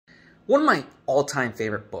One of my all-time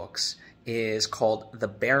favorite books is called The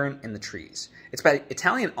Baron in the Trees. It's by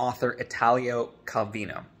Italian author Italo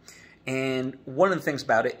Calvino. And one of the things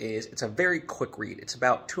about it is it's a very quick read. It's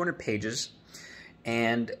about 200 pages.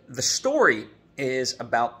 And the story is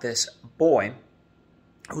about this boy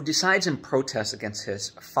who decides in protest against his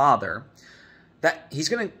father that he's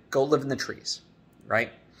going to go live in the trees,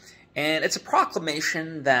 right? And it's a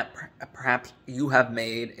proclamation that perhaps you have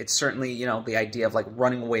made. It's certainly, the idea of like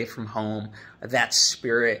running away from home, that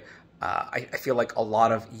spirit. I feel like a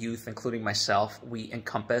lot of youth, including myself, we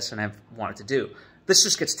encompass and have wanted to do. This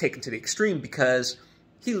just gets taken to the extreme because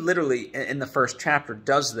he literally, in the first chapter,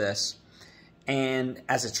 does this. And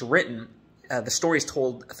as it's written, the story is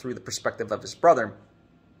told through the perspective of his brother.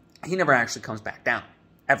 He never actually comes back down,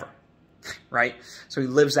 ever. Right? So he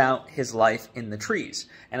lives out his life in the trees.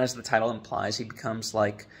 And as the title implies, he becomes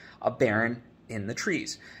like a baron in the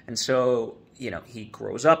trees. And so, he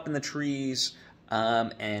grows up in the trees,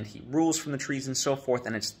 and he rules from the trees and so forth.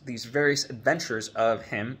 And it's these various adventures of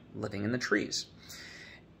him living in the trees.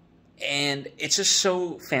 And it's just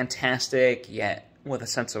so fantastic, yet with a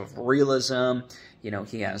sense of realism.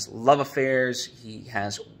 He has love affairs. He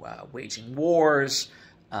has waging wars.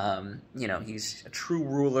 He's a true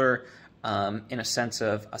ruler. In a sense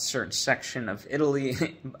of a certain section of Italy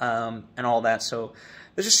and all that. So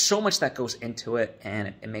there's just so much that goes into it, and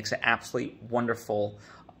it makes it absolutely wonderful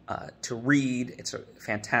to read. It's a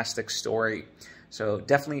fantastic story. So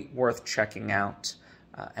definitely worth checking out.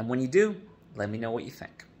 And when you do, let me know what you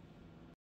think.